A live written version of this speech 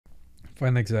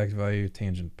Find the exact value of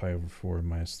tangent pi over 4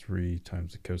 minus 3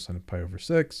 times the cosine of pi over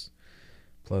 6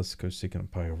 plus cosecant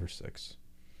of pi over 6.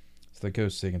 So the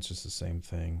cosecant is just the same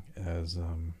thing as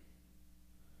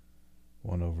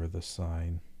 1 over the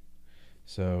sine.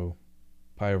 So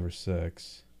pi over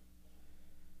 6.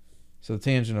 So the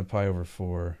tangent of pi over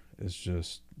 4 is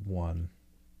just 1.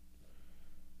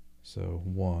 So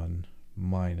 1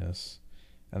 minus,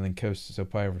 and then so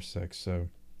pi over 6. So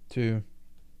 2,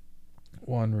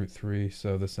 1 root 3.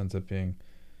 So this ends up being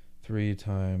 3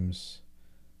 times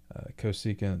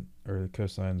cosecant, or the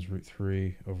cosine is root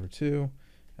 3 over 2,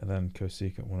 and then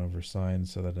cosecant 1 over sine,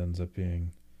 so that ends up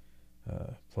being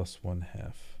plus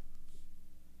 1/2.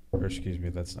 Or excuse me,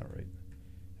 that's not right.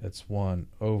 It's 1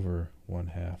 over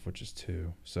 1/2, which is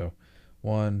 2. So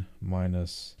 1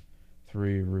 minus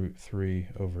 3 root 3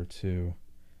 over 2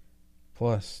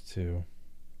 plus 2.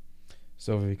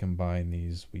 So if we combine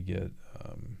these, we get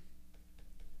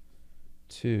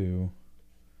 2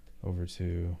 over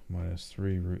 2 minus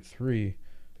 3 root 3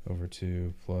 over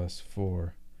 2 plus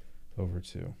 4 over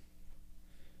 2.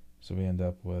 So we end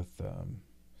up with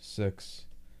 6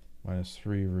 minus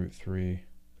 3 root 3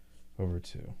 over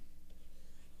 2. I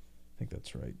think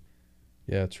that's right.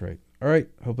 Yeah, that's right. All right,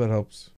 hope that helps.